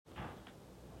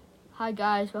Hi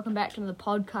guys, welcome back to the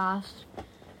podcast.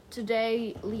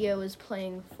 Today, Leo is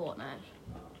playing Fortnite.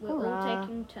 We're all Hoorah.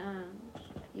 taking turns.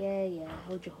 Yeah,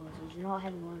 hold your horses. You're not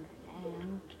having one.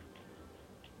 And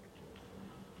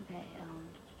okay,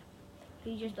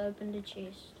 He just opened a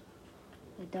chest.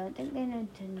 I don't think they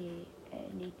need to know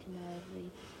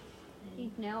everything.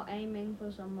 He's now aiming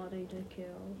for somebody to kill.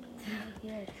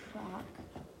 Yeah, truck.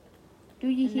 Do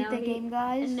you And hear now the he- game,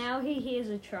 guys? And now he hears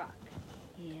a truck.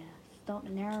 Yeah, stop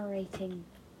narrating.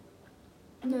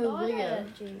 No, I Leo,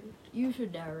 heard you. you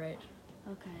should narrate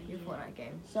Okay. your Yeah. Fortnite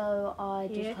game. So I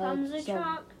just Here heard comes a some.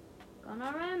 truck.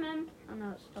 Gonna ram him. Oh no,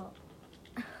 it stopped.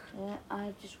 Yeah,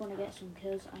 I just want to get some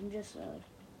kills. I'm just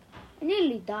I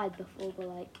nearly died before, but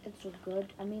like it's all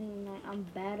good. I mean, like I'm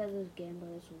bad at this game, but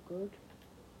it's all good.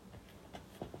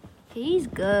 He's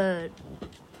good.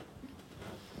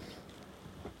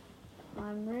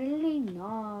 I'm really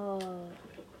not.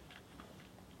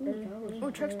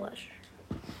 Oh, Truck Splash.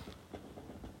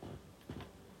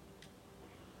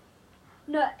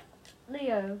 No,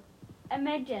 Leo.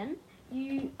 Imagine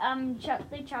you chuck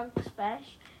the chug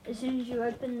splash as soon as you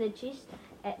open the chest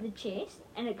at the chest,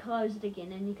 and it closed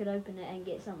again, and you could open it and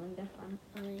get something different.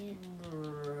 Oh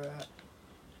yeah.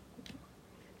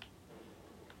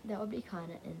 That would be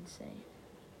kind of insane.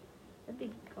 That'd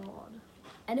be God.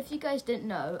 And if you guys didn't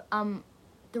know,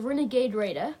 the Renegade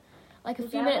Raider, like a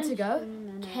few minutes ago,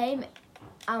 came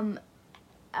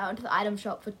out into the item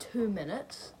shop for 2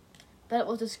 minutes, but it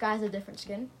was disguised as a different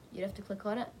skin. You'd have to click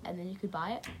on it, and then you could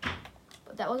buy it.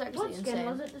 But that was actually What insane. skin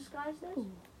was it disguised as?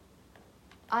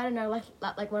 I don't know,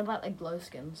 like one of like glow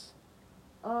skins.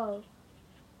 Oh.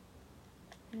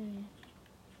 Yeah.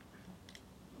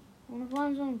 I want to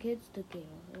find some kids to kill.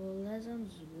 Well, that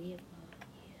sounds weird,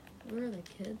 but Where are the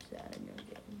kids at in your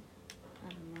game? I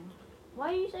don't know. Why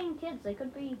are you saying kids? They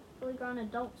could be fully grown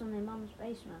adults in their mum's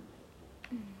basement.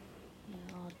 Yeah,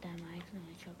 oh damn, I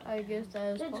accidentally choked. I guess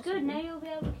that is That's possible. good, now you'll be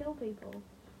able to kill people.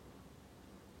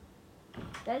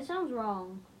 That sounds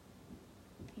wrong.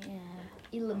 Yeah.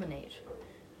 Eliminate.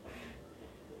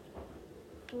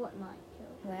 What might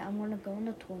kill? Wait, I'm gonna go in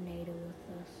a tornado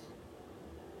with this.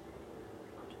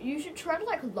 You should try to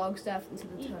like log stuff into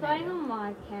the He's tornado. playing on my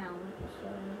account, so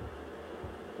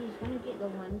he's gonna get the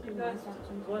win through my guys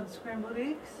account. Want scrambled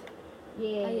eggs? Yeah,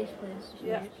 Oh, yes, please.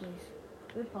 Yeah. Please.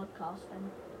 we're podcasting.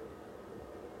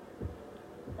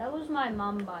 That was my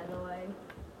mum, by the way.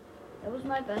 That was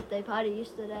my birthday party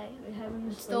yesterday. We're having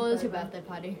a It still is your sleepover. birthday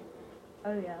party.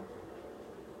 Oh yeah.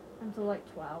 Until like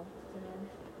 12 today.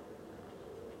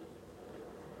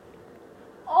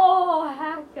 Oh,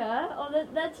 hacker! Oh,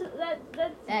 that's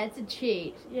That's a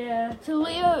cheat. yeah. So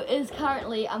Leo is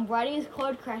currently riding his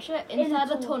Quad Crasher inside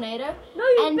the tor- tornado, No,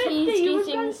 you And missed he's it. You would have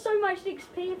getting- done so much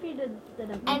XP if you didn't.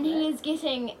 and miss he it. is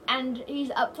getting, and he's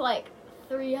up to like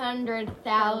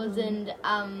 300,000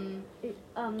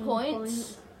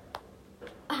 points.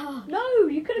 Oh, No,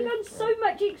 you could have done so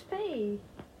much XP.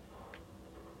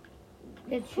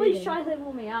 It's Please cheating. try to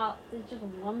level me up. There's just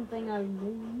one thing I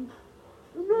need.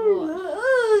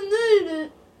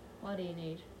 what do you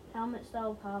need? Helmet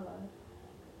style Palo.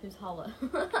 Who's Holler?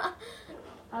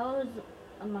 Palo's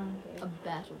a monkey. A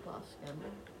battle pass skin.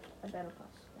 A better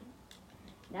costume.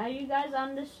 Now you guys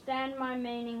understand my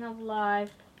meaning of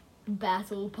life.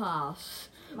 Battle pass.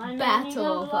 My meaning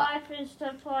Battle of pa- life is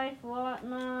to play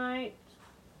Fortnite.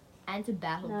 And to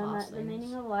battle No, pass the things.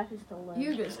 meaning of life is to live.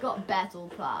 You just got battle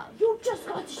pass. You just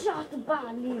got shot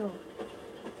by Leo.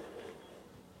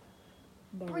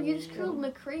 Bro, you just killed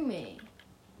McCreamy.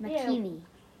 Makini.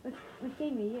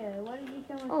 Makimi, yeah. Why did you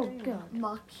kill Makimi? Oh god.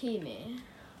 Makimi.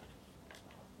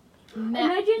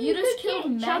 Imagine you just could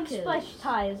killed get Chug Macca's. Splash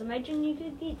tires. Imagine you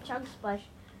could get Chug Splash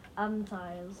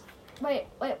tires. Wait,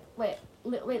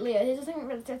 Leo. Here's the thing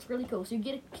that's really cool. So you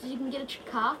can get a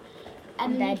car,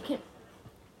 and I'm then dead. you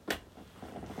can.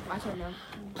 I don't know.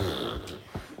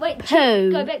 Wait, Poo.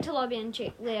 Go back to lobby and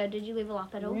check. Leo, did you level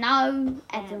up at all? No,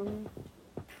 Adam.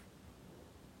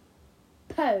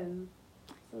 Poo.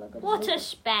 What a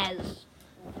spaz.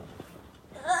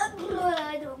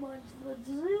 I don't want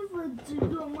to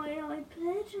do on my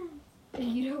iPad.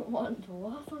 You don't want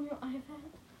what on your iPad?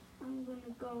 I'm gonna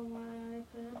go on my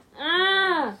iPad.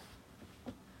 Ah!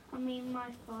 I mean my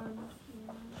phone.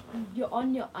 Yeah. You're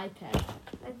on your iPad.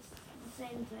 It's the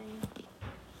same thing.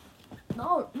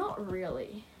 No, not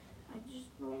really. I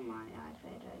just brought my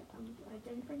iPad. I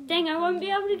didn't bring. Dang, my I won't phone.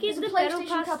 be able to get There's a the battle PlayStation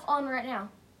pass. Cup on right now.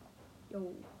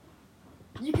 Yo.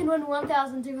 You can win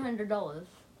 $1,200.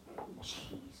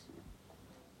 Jeez.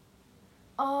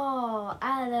 Oh,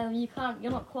 Adam, you can't.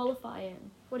 You're not qualifying.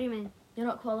 What do you mean? You're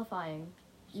not qualifying.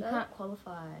 You So? can't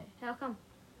qualify. How come?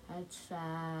 That's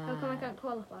sad. How come I can't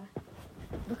qualify?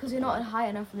 Because you're not at high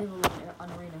enough level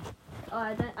on Arena. Oh,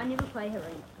 I never play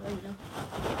Arena.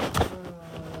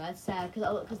 Oh, that's sad.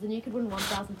 Because then you could win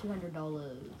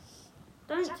 $1,200.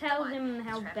 Don't tell them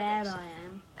how bad I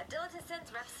am.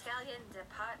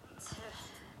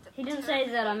 He didn't say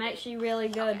that. I'm actually really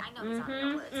good.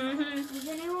 Is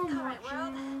anyone Alright,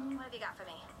 world, watching? what have you got for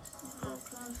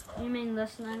me? You mean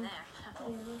listening? There.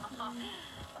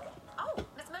 Oh,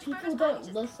 Miss Mushburger's People party don't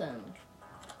just- listen.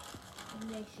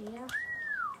 They see us?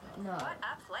 No. What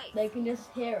a place. They can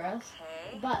just hear us.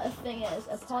 Okay. But the thing is,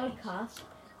 a podcast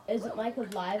isn't like a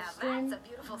live Now stream. that's a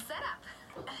beautiful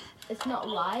setup. It's not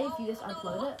live, you just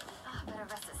upload it. Oh, better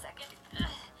rest a second.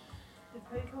 Do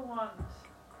people want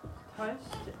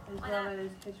toast as well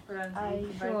as hash browns Are and you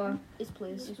bacon? sure? Yes,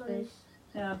 please. Yes, please.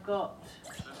 Now I've got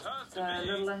the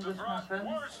little English muffins,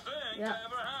 Yeah.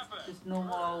 just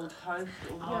normal old toast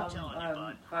or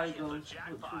bagels.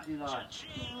 Which would you like?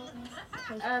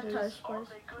 Toast, please.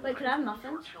 Wait, could I have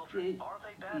muffins?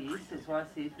 Yes, that's why I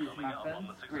said there's muffins.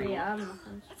 Bread. Yeah, I have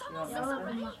muffins. You want I'll have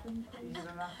a muffins? muffin, You please. have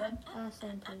a muffin?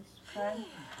 Same, please. Okay.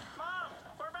 Mom,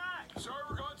 we're back. Sorry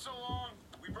we're gone so long.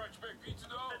 We brought you back pizza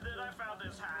dough. And then I found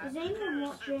this hat. Is anyone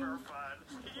watching? Super fun.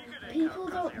 You could People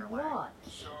don't watch.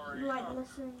 Sorry. Like,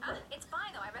 listen. It's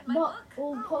fine though. I read my Not book.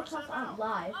 all podcasts aren't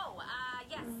live. Oh,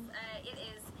 yes. It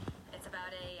is. It's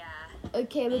about a.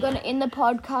 Okay, we're gonna end the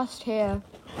podcast here.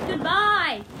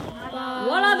 Goodbye. Bye.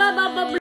 What